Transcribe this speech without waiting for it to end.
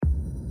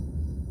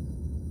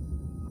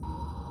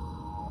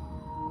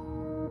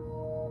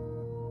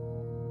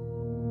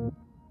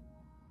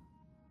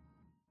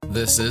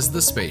This is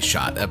The Space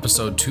Shot,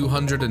 episode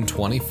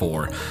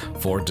 224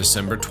 for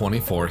December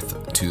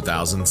 24th,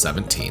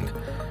 2017.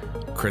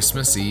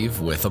 Christmas Eve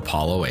with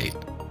Apollo 8.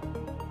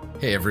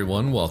 Hey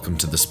everyone, welcome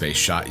to The Space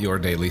Shot, your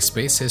daily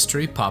space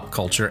history, pop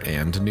culture,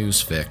 and news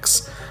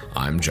fix.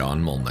 I'm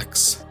John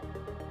Molnix.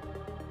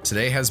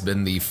 Today has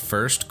been the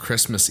first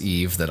Christmas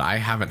Eve that I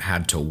haven't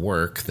had to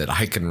work that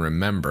I can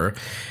remember,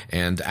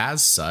 and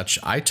as such,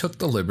 I took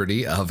the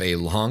liberty of a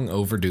long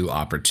overdue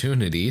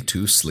opportunity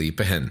to sleep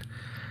in.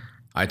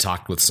 I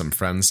talked with some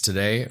friends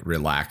today,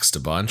 relaxed a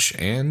bunch,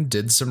 and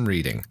did some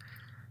reading.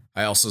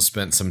 I also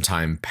spent some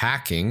time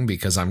packing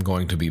because I'm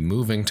going to be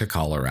moving to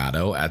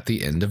Colorado at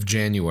the end of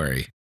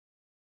January.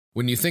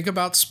 When you think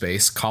about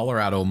space,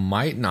 Colorado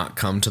might not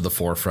come to the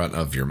forefront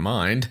of your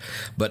mind,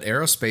 but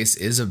aerospace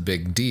is a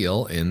big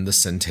deal in the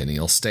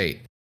Centennial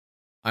State.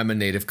 I'm a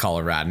native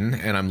Coloradan,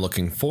 and I'm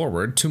looking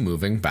forward to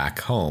moving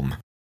back home.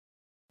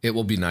 It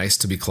will be nice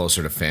to be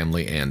closer to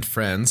family and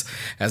friends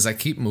as I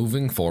keep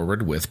moving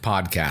forward with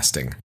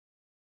podcasting.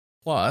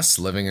 Plus,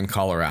 living in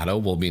Colorado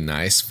will be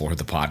nice for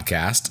the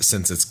podcast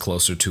since it's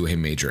closer to a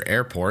major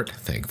airport,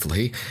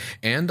 thankfully,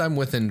 and I'm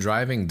within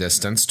driving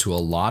distance to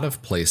a lot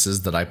of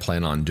places that I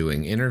plan on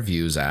doing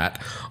interviews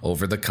at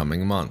over the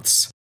coming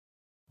months.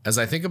 As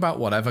I think about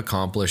what I've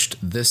accomplished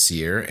this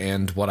year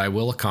and what I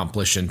will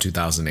accomplish in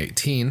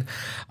 2018,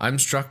 I'm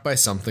struck by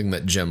something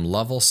that Jim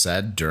Lovell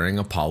said during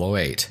Apollo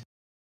 8.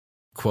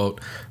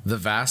 Quote, "The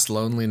vast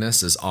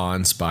loneliness is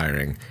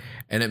awe-inspiring,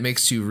 and it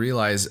makes you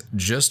realize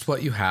just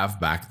what you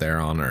have back there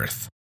on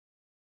Earth."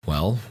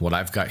 Well, what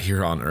I've got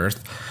here on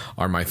Earth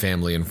are my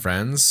family and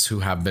friends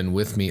who have been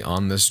with me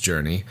on this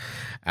journey,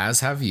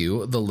 as have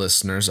you, the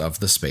listeners of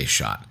The Space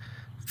Shot.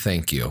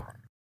 Thank you.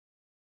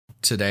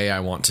 Today I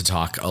want to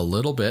talk a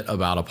little bit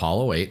about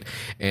Apollo 8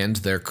 and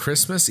their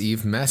Christmas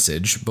Eve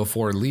message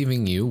before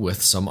leaving you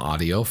with some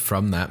audio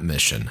from that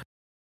mission.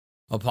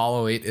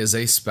 Apollo 8 is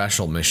a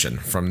special mission,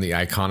 from the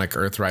iconic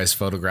Earthrise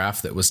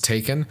photograph that was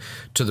taken,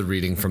 to the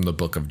reading from the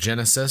Book of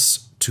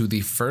Genesis, to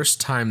the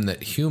first time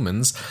that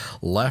humans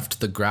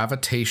left the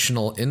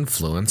gravitational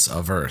influence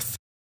of Earth.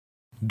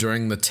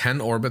 During the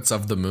 10 orbits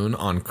of the moon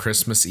on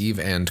Christmas Eve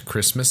and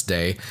Christmas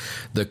Day,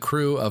 the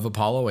crew of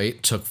Apollo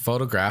 8 took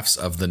photographs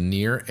of the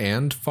near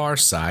and far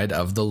side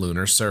of the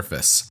lunar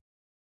surface.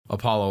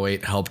 Apollo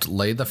 8 helped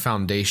lay the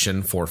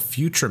foundation for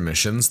future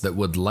missions that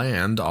would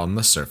land on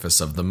the surface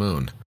of the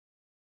moon.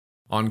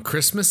 On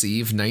Christmas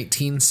Eve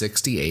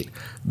 1968,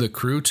 the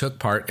crew took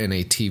part in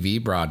a TV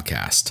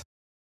broadcast.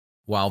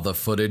 While the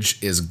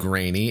footage is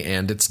grainy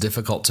and it's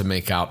difficult to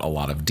make out a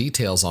lot of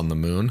details on the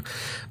moon,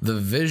 the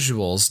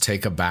visuals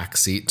take a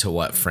backseat to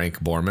what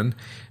Frank Borman,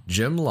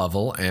 Jim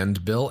Lovell,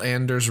 and Bill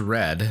Anders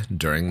read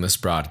during this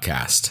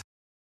broadcast.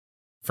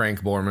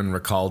 Frank Borman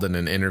recalled in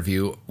an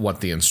interview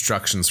what the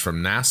instructions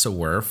from NASA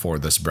were for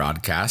this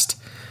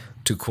broadcast,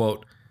 to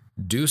quote,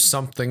 "Do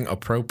something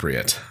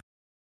appropriate."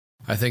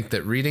 I think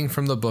that reading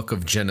from the Book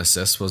of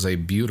Genesis was a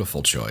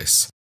beautiful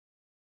choice.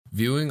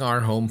 Viewing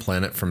our home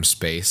planet from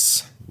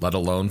space, let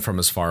alone from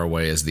as far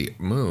away as the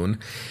moon,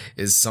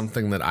 is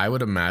something that I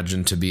would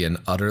imagine to be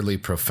an utterly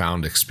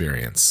profound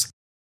experience.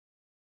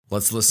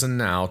 Let's listen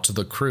now to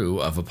the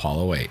crew of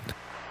Apollo 8.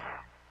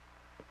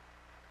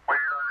 We're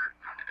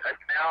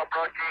now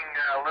approaching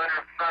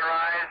lunar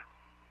sunrise,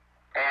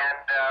 and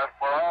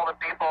for all the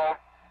people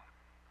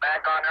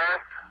back on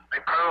Earth,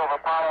 the crew of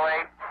Apollo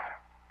 8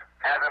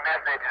 has a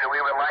message that we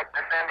would like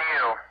to send to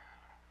you.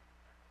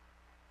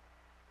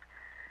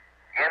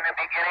 In the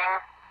beginning,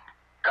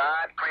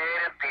 God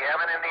created the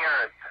heaven and the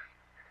earth.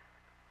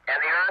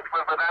 And the earth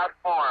was without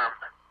form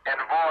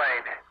and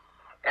void,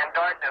 and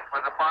darkness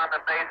was upon the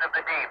face of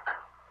the deep.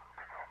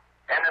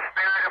 And the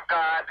Spirit of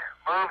God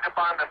moved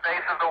upon the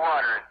face of the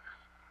waters.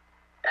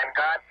 And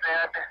God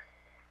said,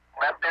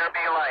 "Let there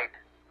be light."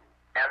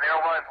 And there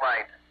was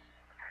light.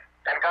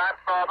 And God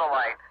saw the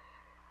light,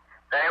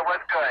 that it was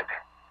good,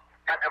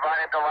 and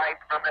divided the light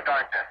from the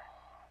darkness.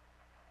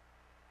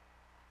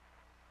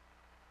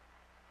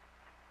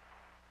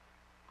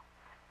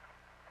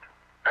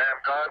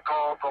 And God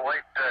called the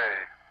light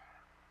day,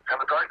 and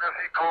the darkness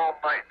he called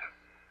night,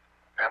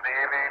 and the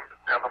evening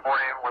and the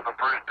morning were the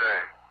first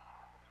day.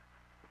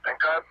 And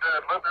God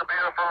said, "Let there be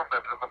a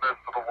firmament in the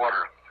midst of the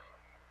waters,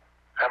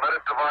 and let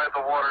it divide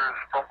the waters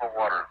from the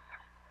waters."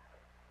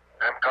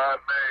 And God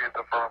made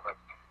the firmament,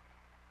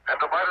 and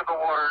divided the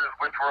waters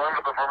which were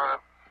under the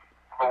firmament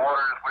from the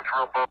waters which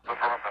were above the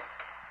firmament.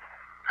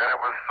 And it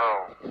was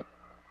so.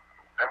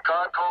 And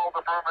God called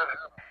the firmament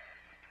heaven,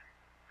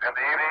 and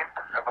the evening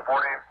and the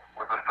morning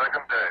were the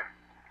second day.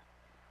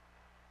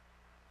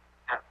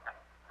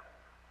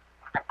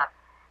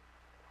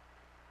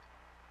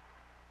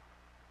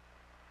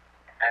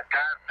 And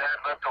God said,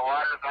 "Let the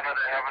waters under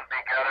the heaven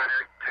be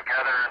gathered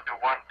together into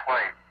one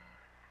place,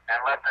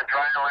 and let the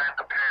dry land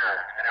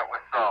appear." And it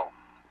was so.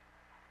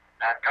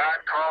 And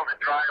God called the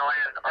dry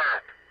land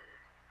earth,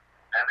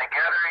 and the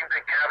gathering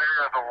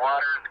together of the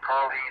waters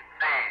called he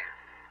seas.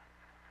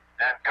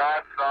 And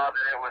God saw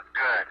that it was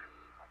good.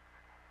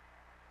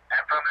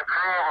 And from the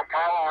crew of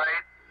Apollo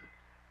 8,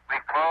 we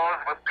close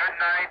with good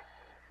night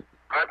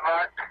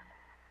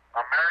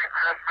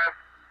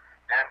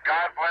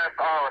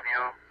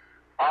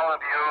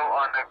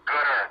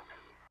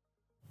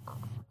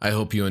I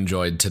hope you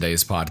enjoyed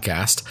today's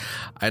podcast.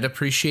 I'd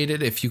appreciate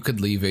it if you could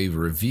leave a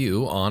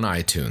review on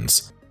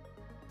iTunes.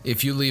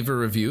 If you leave a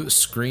review,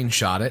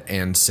 screenshot it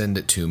and send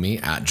it to me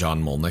at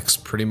John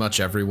Molnix pretty much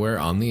everywhere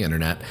on the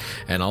internet,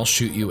 and I'll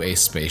shoot you a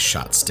Space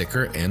Shot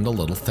sticker and a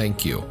little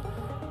thank you.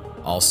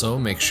 Also,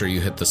 make sure you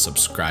hit the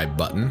subscribe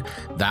button.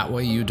 That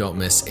way you don't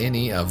miss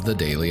any of the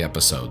daily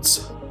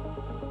episodes.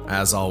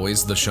 As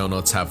always, the show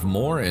notes have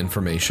more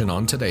information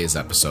on today's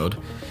episode.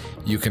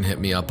 You can hit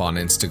me up on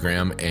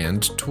Instagram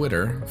and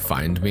Twitter.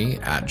 Find me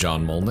at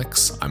John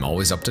Molnix. I'm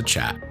always up to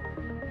chat.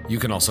 You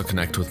can also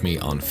connect with me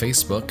on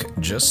Facebook.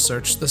 Just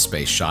search The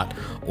Space Shot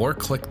or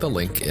click the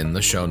link in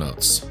the show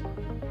notes.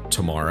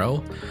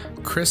 Tomorrow,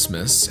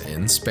 Christmas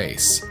in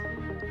space.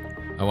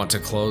 I want to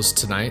close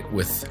tonight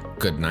with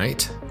good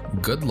night,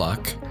 good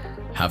luck,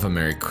 have a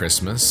Merry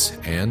Christmas,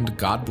 and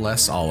God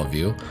bless all of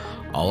you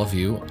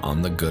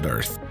on the good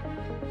earth.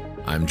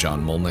 I'm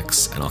John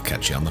Molnix, and I'll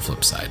catch you on the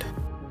flip side.